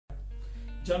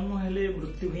जन्म हेले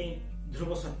मृत्यु ही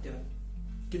ध्रुव सत्य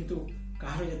किंतु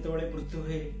कहार जितेबाला मृत्यु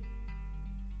हुए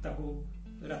ताकू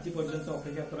राति पर्यंत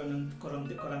अपेक्षा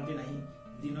करती नहीं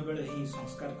दिन बेले ही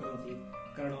संस्कार करती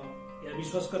कारण यह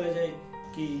विश्वास करा जाए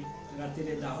कि राति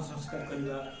रे दाह संस्कार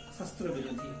करने शास्त्र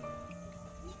विरोधी।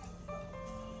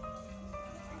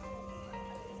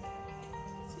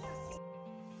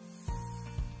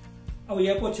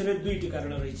 या पछरे दुईटी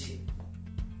कारण रही।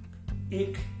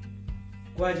 एक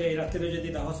कह जाए राति जदि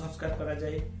दाह संस्कार करा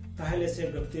जाए ताहले से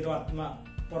व्यक्तिर आत्मा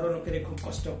परलोकरे खूब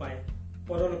कष्ट पाए,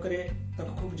 परलोकरे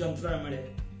ताको खूब जंत्रणा मिले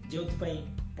जो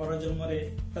परजन्म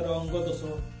तार अंग दोष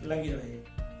लगी रहे।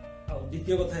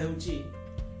 द्वितीय कथा हेउची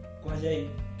कह जाए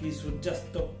कि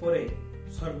सूर्यास्त पर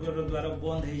स्वर्गर द्वार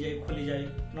बंद हो जाए खोली जाए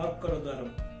नरकर द्वार,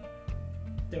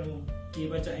 तेणु किए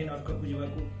बा चाहे नरक को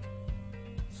जावाकू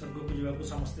स्वर्ग को जावाकू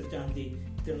समस्ते चाहती,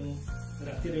 तेणु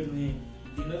राति नुहे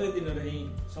दिन रे ही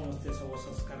समस्ते सब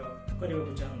संस्कार करने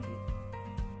को चाहती।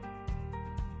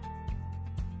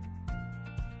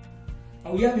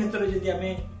 या भीतर जदि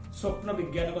आमे स्वप्न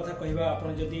विज्ञान कथा कहवा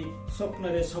आपण जदि स्वप्न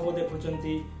रे सब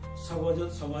देखुचंती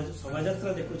शोभा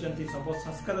यात्रा देखुचंती सब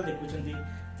संस्कार देखुचंती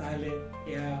ताहले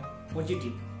यह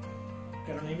पॉजिटिव,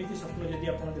 कारण एमिति स्वप्न जदि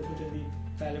आपण देखुचंती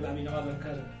ताहले भाबी नवा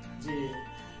दरकार जे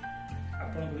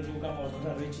आपण जो काम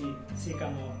अधूरा रही से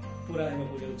काम पूरा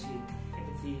होगा जाउछि।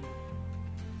 एमिति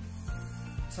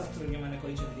शास्त्रज्ञ माने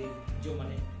कहते जो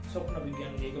माने स्वप्न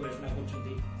विज्ञान रे गवेषणा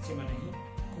करछंती से माने ही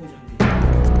कहउछंती।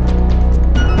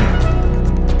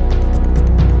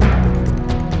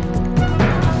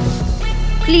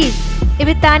 प्लीज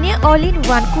एबे तानिया ऑल इन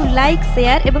वन को लाइक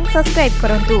शेयर एवं सब्सक्राइब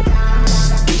करंतु।